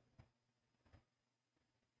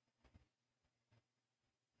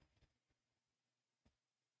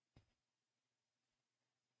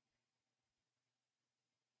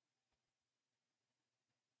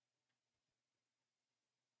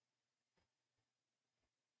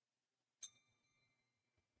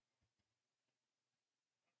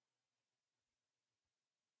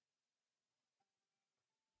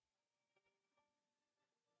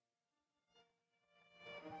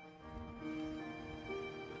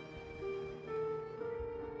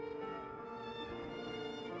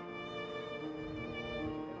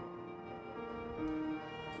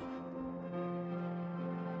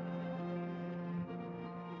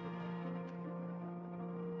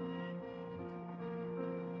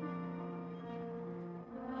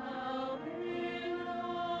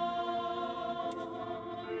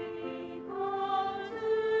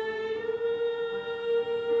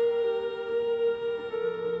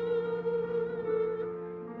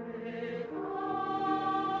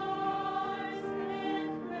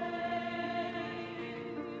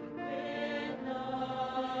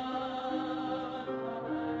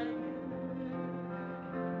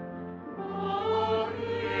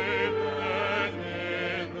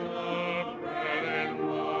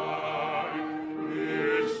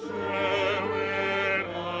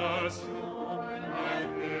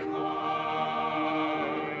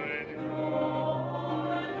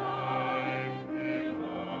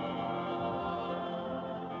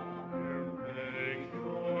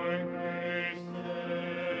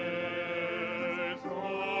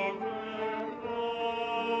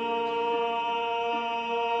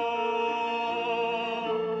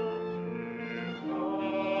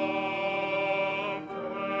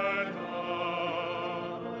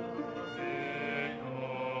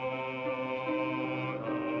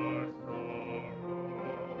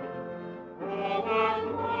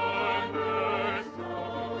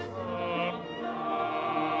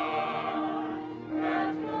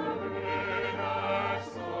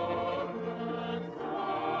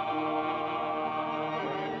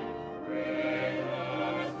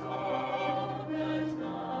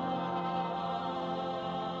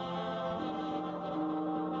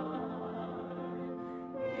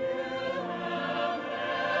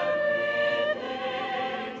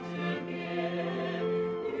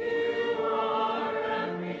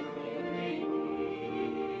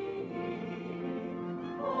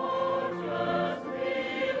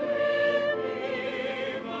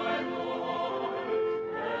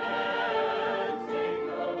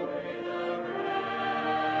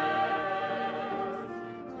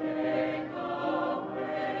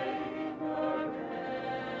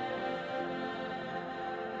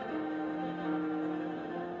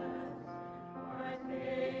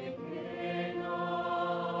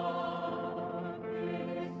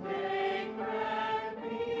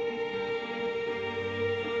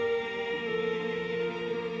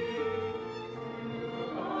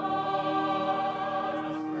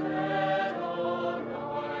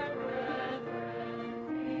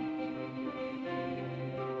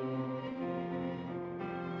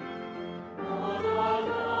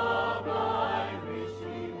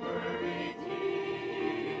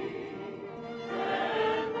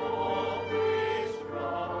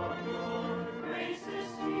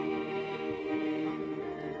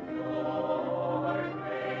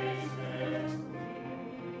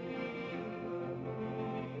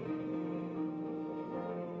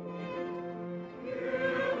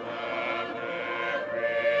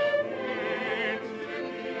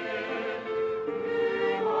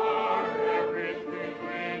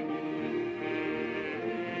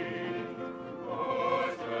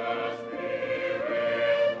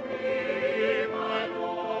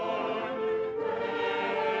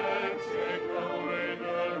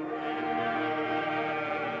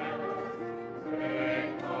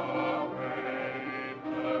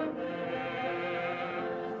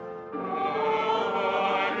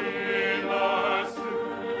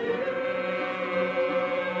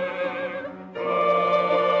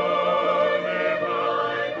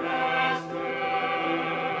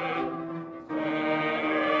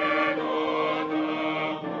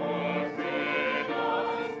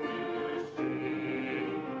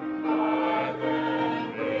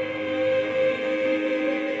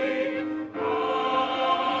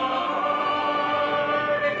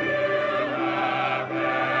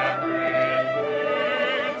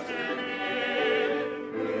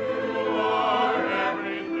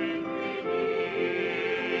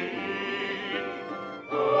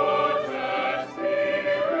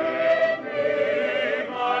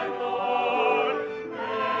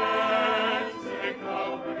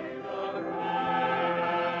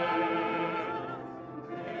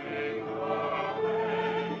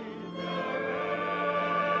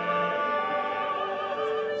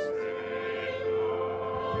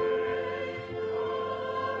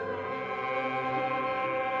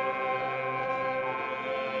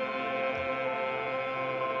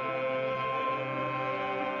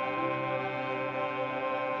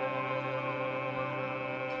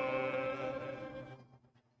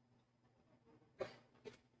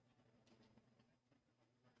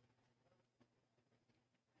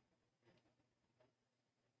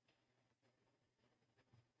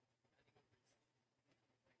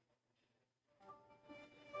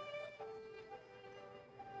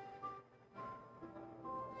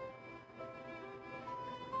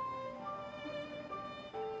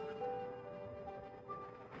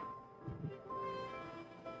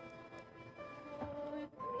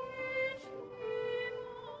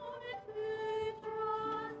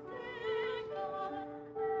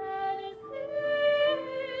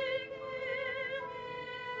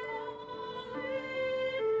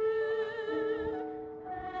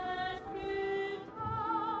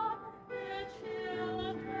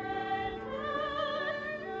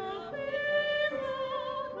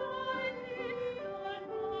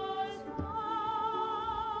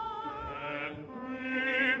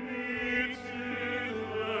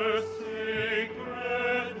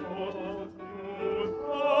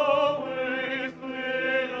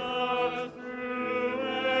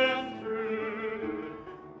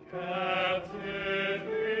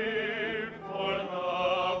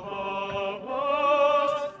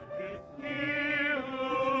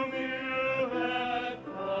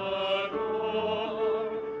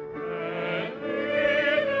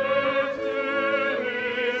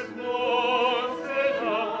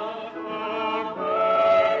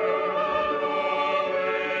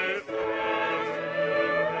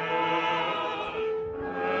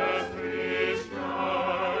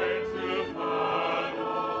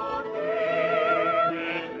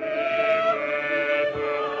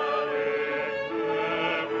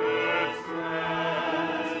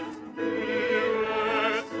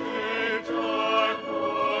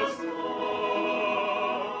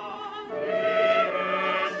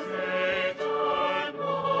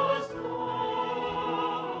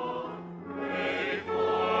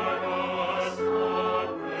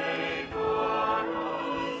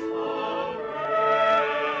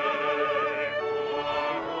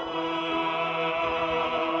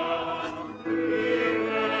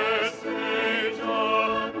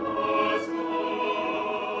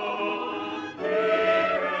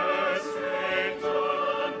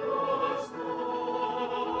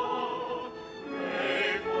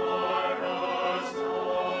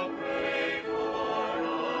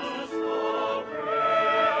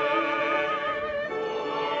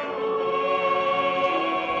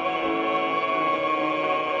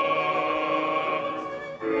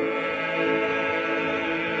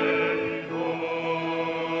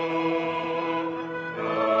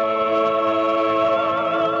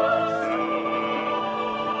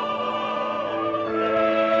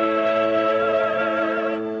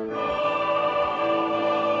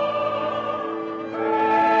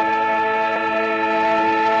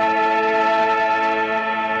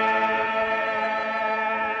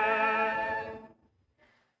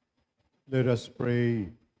 Let us pray.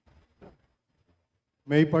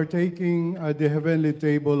 May partaking at the heavenly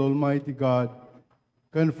table, Almighty God,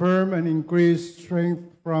 confirm and increase strength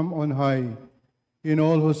from on high in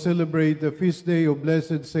all who celebrate the feast day of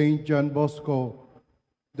Blessed Saint John Bosco,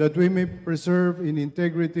 that we may preserve in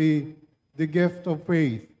integrity the gift of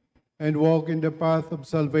faith and walk in the path of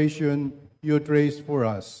salvation you traced for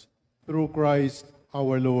us. Through Christ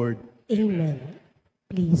our Lord. Amen.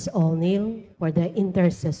 Please all kneel for the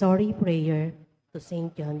intercessory prayer to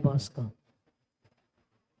Saint John Bosco.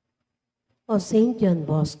 O Saint John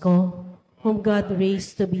Bosco, whom God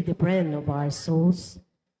raised to be the friend of our souls,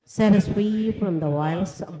 set us free from the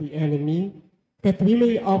wiles of the enemy, that we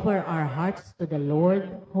may offer our hearts to the Lord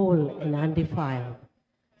whole and undefiled.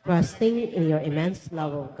 Trusting in your immense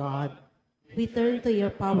love of God, we turn to your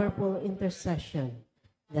powerful intercession,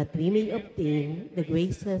 that we may obtain the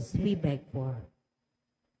graces we beg for.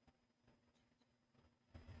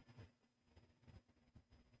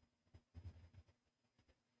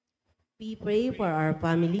 We pray for our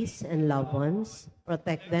families and loved ones,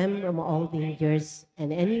 protect them from all dangers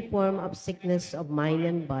and any form of sickness of mind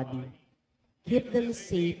and body. Keep them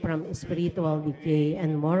safe from spiritual decay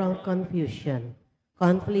and moral confusion,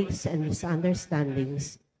 conflicts and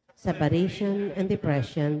misunderstandings, separation and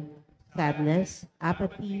depression, sadness,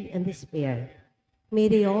 apathy, and despair. May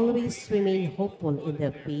they always remain hopeful in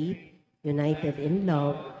their faith, united in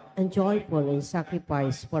love, and joyful in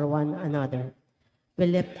sacrifice for one another. We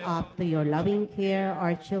lift up to your loving care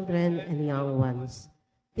our children and young ones.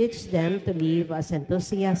 Teach them to live as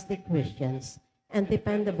enthusiastic Christians and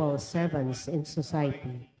dependable servants in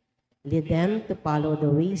society. Lead them to follow the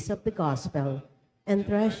ways of the gospel and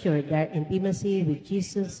treasure their intimacy with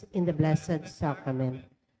Jesus in the Blessed Sacrament.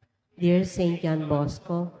 Dear Saint John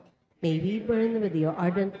Bosco, may we burn with your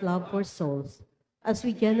ardent love for souls as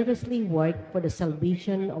we generously work for the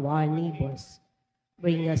salvation of our neighbors.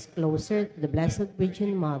 Bring us closer to the Blessed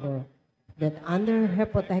Virgin Mother, that under her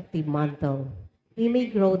protective mantle, we may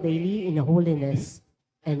grow daily in holiness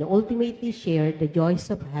and ultimately share the joys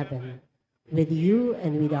of heaven. With you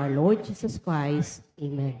and with our Lord Jesus Christ.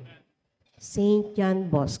 Amen. Saint John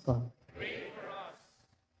Bosco.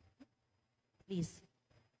 Please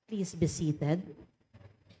be seated.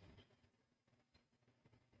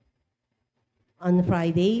 On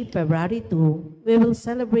Friday, February 2, we will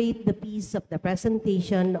celebrate the Feast of the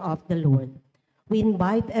Presentation of the Lord. We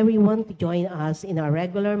invite everyone to join us in our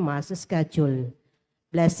regular Mass schedule.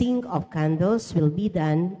 Blessing of candles will be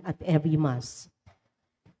done at every Mass.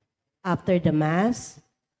 After the Mass,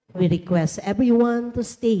 we request everyone to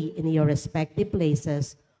stay in your respective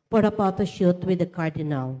places for a photo shoot with the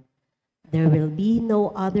Cardinal. There will be no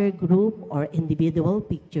other group or individual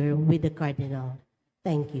picture with the Cardinal.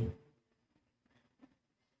 Thank you.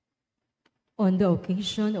 On the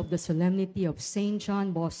occasion of the Solemnity of Saint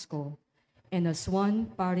John Bosco, and as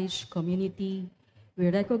one parish community, we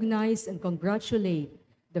recognize and congratulate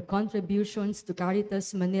the contributions to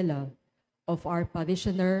Caritas Manila of our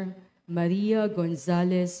parishioner, Maria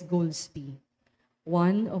Gonzalez Goolsby,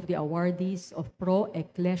 one of the awardees of Pro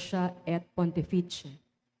Ecclesia et Pontifice.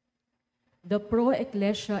 The Pro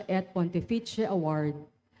Ecclesia et Pontifice Award,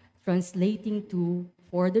 translating to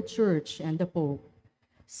For the Church and the Pope,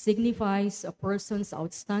 signifies a person's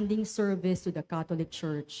outstanding service to the Catholic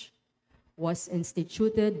Church, was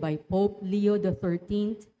instituted by Pope Leo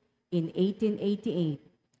XIII in 1888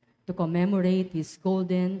 to commemorate his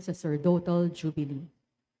golden sacerdotal jubilee.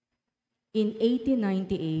 In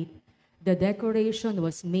 1898, the decoration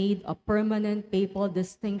was made a permanent papal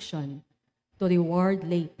distinction to reward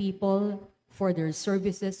lay people for their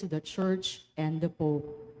services to the Church and the Pope.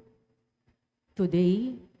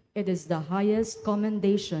 Today, it is the highest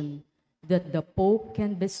commendation that the Pope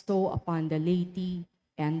can bestow upon the laity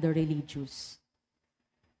and the religious.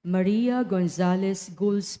 Maria Gonzalez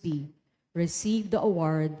Goolsby received the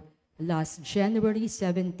award last January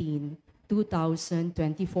 17,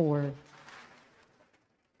 2024.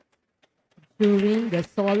 During the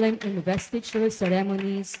solemn investiture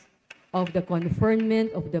ceremonies of the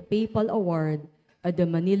conferment of the Papal Award at the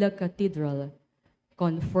Manila Cathedral,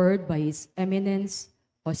 conferred by His Eminence,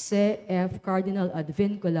 Cardinal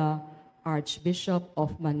Advincula, Archbishop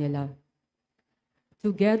of Manila.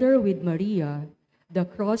 Together with Maria, the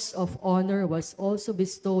Cross of Honor was also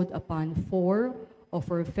bestowed upon 4 of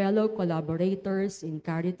her fellow collaborators in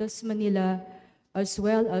Caritas Manila, as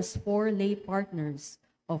well as 4 lay partners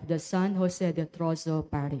of the San Jose de Trozo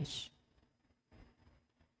Parish.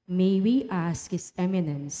 May we ask His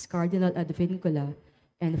Eminence, Cardinal Advincula,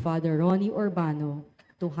 and Father Ronnie Urbano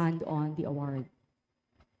to hand on the award.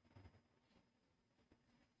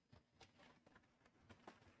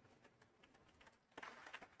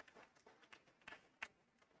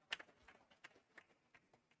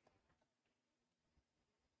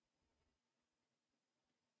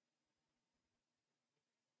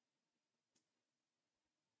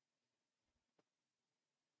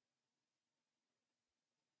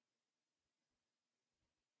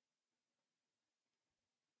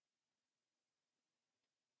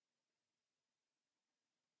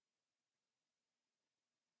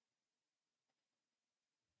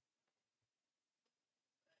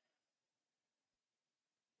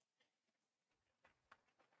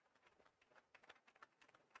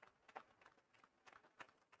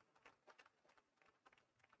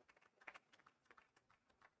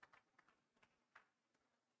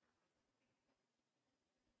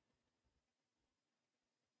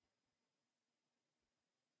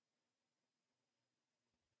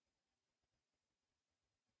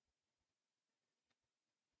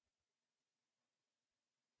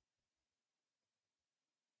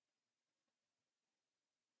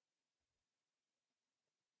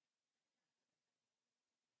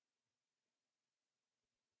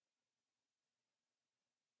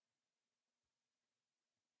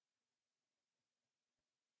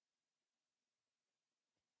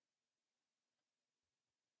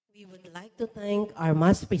 We would like to thank our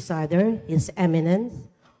Mass Presider, His Eminence,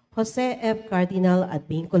 Cardinal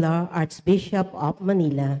Advincula, Archbishop of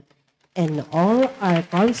Manila, and all our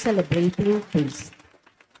concelebrating priests,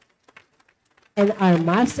 and our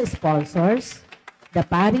Mass sponsors, the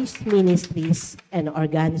parish ministries and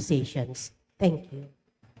organizations. Thank you.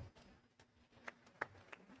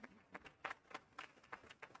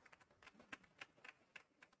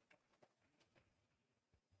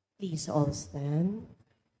 Please all stand.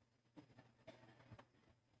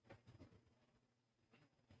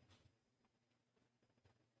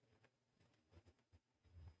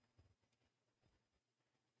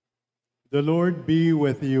 The Lord be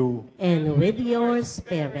with you. And with your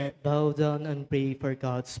spirit. Bow down and pray for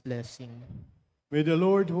God's blessing. May the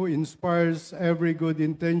Lord, who inspires every good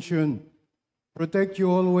intention, protect you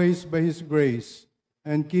always by His grace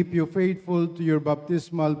and keep you faithful to your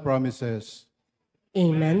baptismal promises.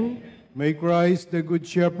 Amen. May Christ, the Good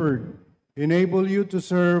Shepherd, enable you to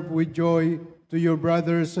serve with joy to your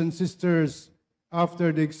brothers and sisters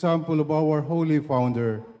after the example of our Holy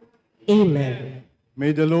Founder. Amen.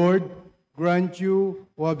 May the Lord grant you,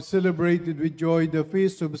 who have celebrated with joy the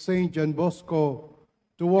feast of Saint John Bosco,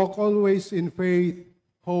 to walk always in faith,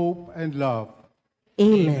 hope, and love.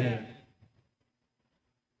 Amen.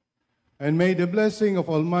 And may the blessing of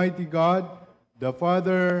Almighty God, the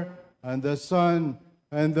Father, and the Son,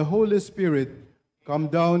 and the Holy Spirit come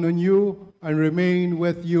down on you and remain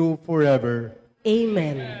with you forever.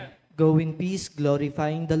 Amen. Go in peace,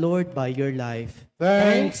 glorifying the Lord by your life.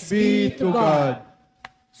 Thanks be to God.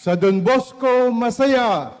 Sa Don Bosco,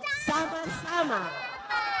 masaya! Sama-sama! Tama.